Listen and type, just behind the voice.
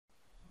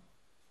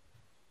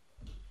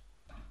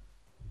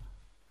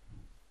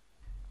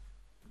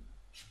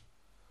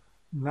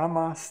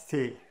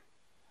Namaste.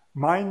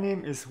 My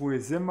name is Rui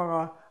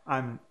Zimmerer.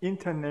 I'm an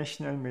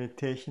international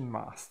meditation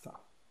master.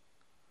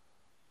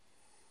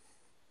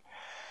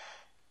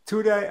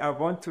 Today I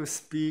want to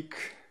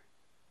speak,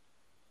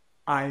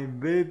 I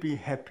will be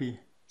happy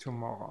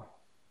tomorrow.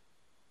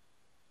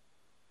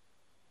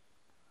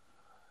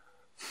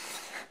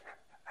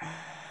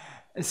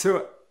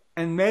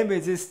 And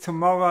maybe this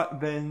tomorrow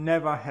will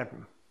never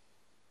happen.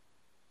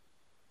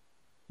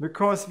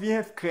 Because we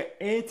have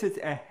created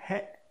a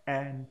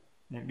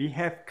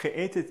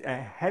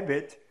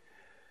habit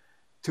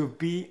to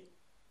be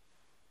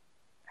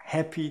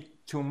happy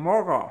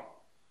tomorrow.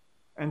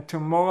 And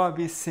tomorrow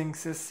we think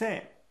the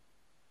same.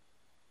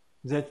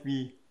 That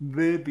we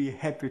will be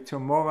happy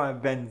tomorrow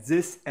when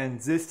this and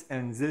this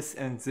and this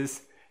and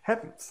this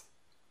happens.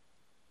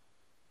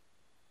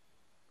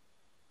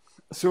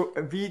 So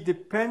we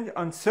depend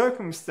on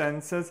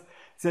circumstances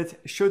that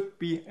should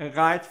be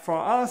right for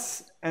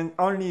us, and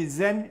only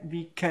then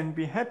we can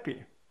be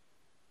happy.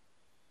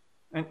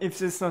 And if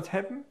this not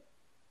happen,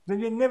 then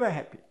we're never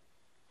happy.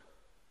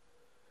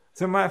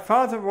 So my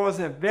father was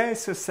a very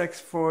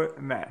successful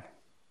man.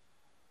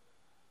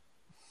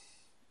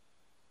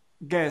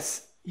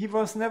 Guess he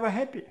was never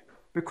happy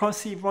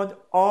because he wanted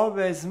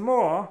always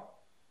more,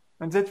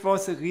 and that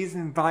was the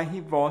reason why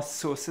he was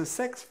so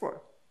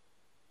successful.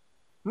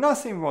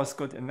 Nothing was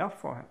good enough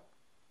for him.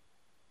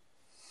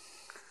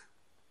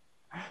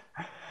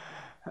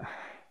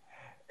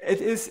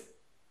 It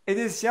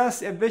is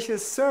just a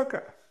vicious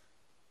circle.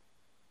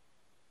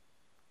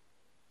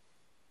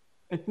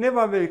 It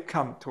never will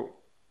come true.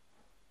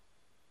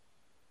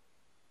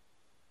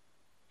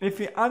 If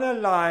we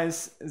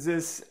analyze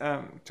this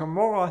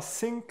tomorrow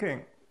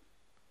thinking,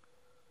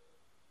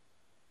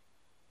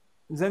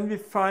 then we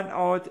find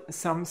out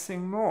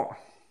something more.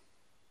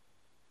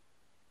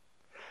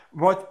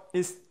 What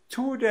is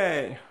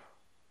today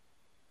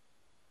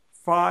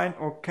fine,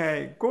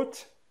 okay, good,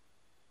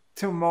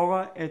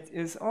 tomorrow it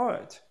is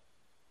old.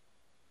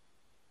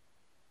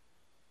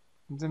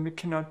 Then we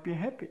cannot be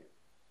happy.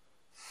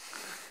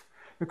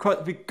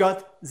 Because we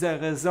got the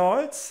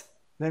results,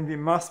 then we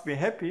must be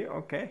happy,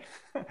 okay.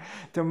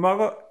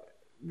 Tomorrow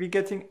we're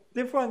getting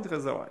different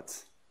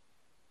results.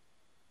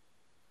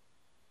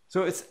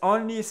 So it's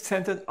only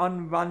centered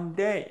on one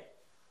day.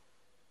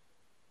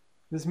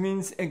 This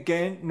means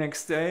again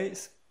next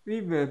days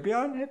we will be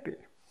unhappy.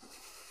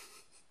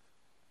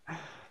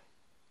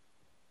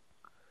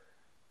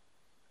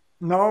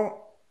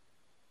 Now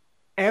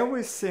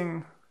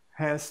everything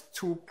has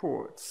two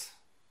poles,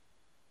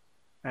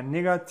 a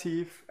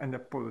negative and a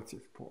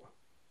positive pole.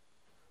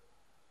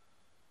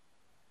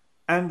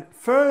 And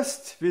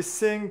first we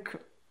think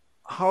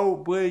how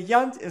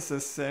brilliant is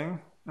this thing,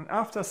 and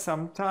after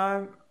some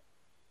time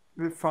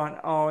we find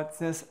out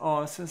there's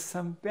also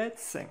some bad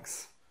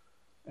things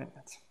in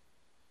it.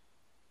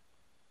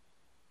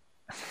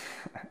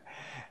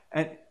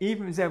 And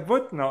even there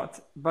would not,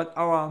 but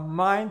our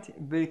mind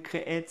will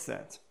create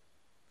that.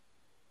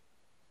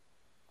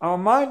 Our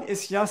mind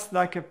is just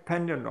like a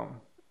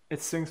pendulum.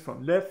 It swings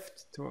from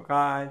left to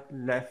right,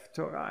 left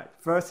to right.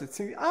 First it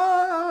thinks,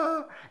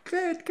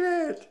 great,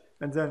 great.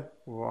 And then,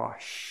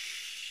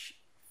 whoosh,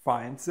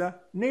 finds the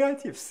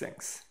negative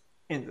things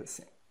in the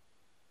thing.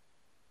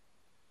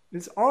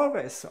 It's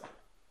always so.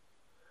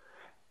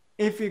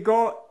 If we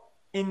go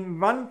in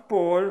one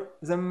pole,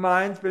 the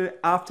mind will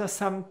after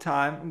some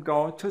time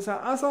go to the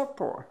other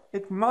pole.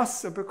 It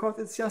must, because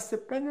it's just a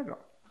pendulum.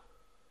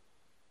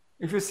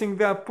 If you think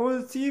they are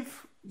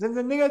positive, then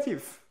the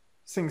negative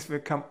things will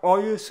come.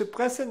 Or you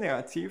suppress the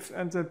negative,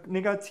 and the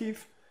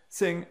negative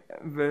thing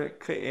will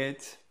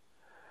create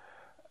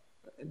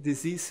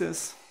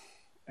diseases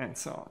and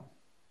so on.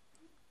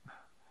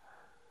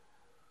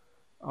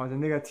 Or the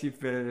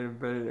negative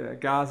will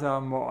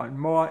gather more and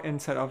more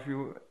inside of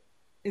you.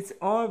 It's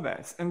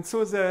always. And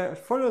so the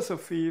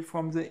philosophy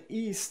from the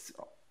East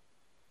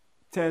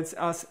tells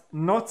us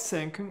not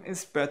thinking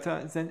is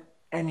better than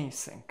any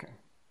thinking.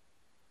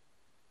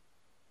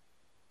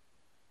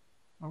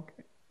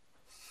 Okay.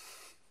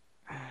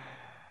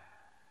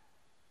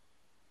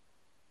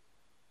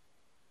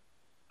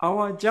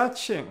 Our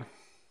judging,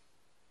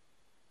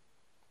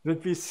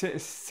 that we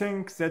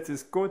think that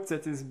is good,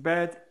 that is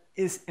bad,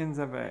 is in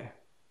the way.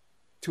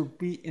 To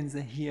be in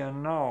the here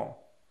now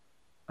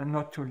and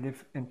not to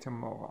live in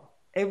tomorrow.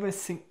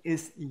 Everything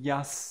is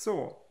just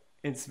so.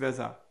 It's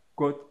whether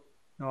good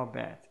or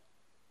bad.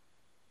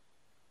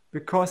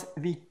 Because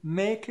we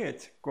make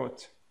it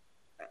good,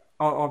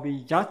 or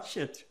we judge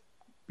it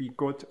be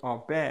good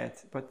or bad,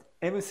 but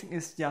everything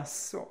is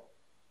just so.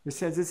 We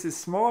say this is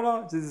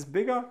smaller, this is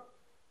bigger,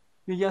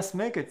 we just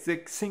make it. The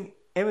thing,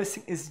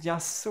 everything is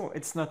just so.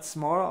 It's not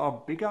smaller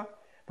or bigger,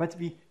 but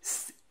we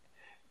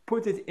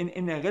put it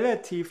in a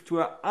relative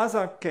to a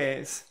other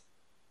case,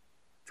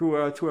 to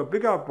a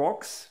bigger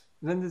box.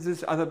 Then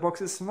this other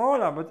box is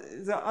smaller, but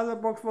the other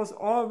box was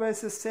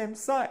always the same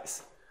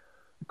size,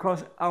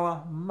 because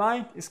our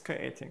mind is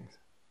creating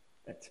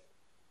it.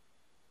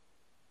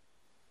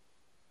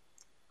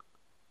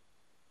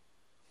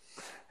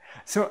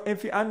 So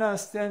if we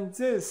understand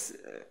this,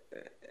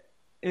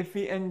 if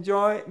we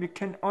enjoy, we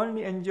can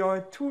only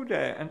enjoy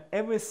today, and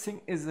everything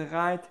is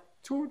right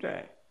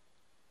today.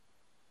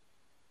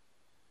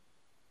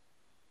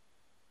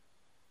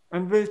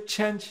 And will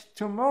change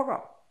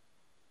tomorrow.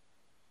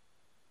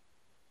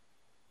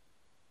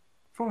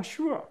 For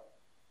sure.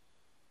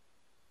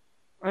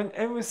 And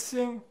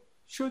everything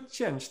should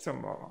change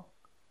tomorrow.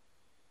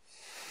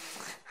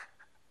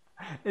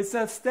 It's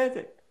not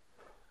static.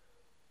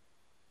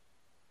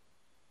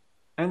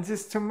 And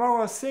this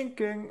tomorrow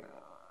thinking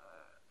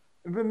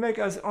will make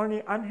us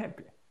only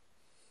unhappy,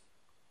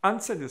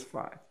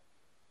 unsatisfied.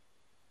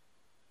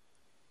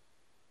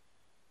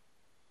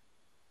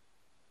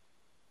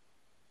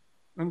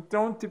 And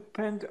don't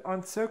depend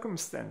on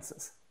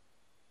circumstances.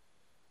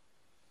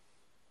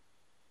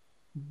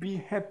 Be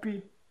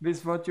happy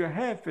with what you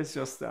have, with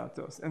your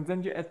status, and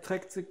then you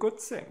attract the good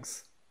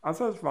things.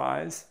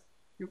 Otherwise,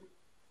 you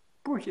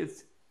push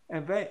it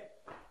away.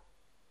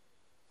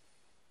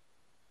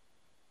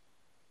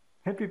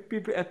 Happy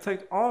people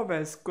attract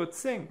always good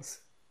things.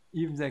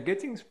 Even they're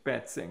getting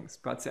bad things,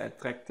 but they're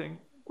attracting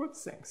good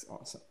things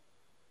also.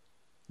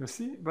 You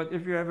see? But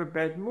if you have a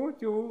bad mood,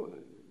 you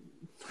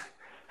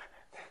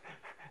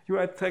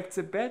attract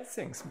the bad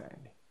things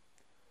mainly.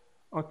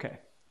 Okay.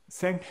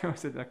 Thank you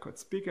that I could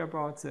speak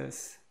about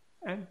this,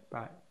 and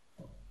bye.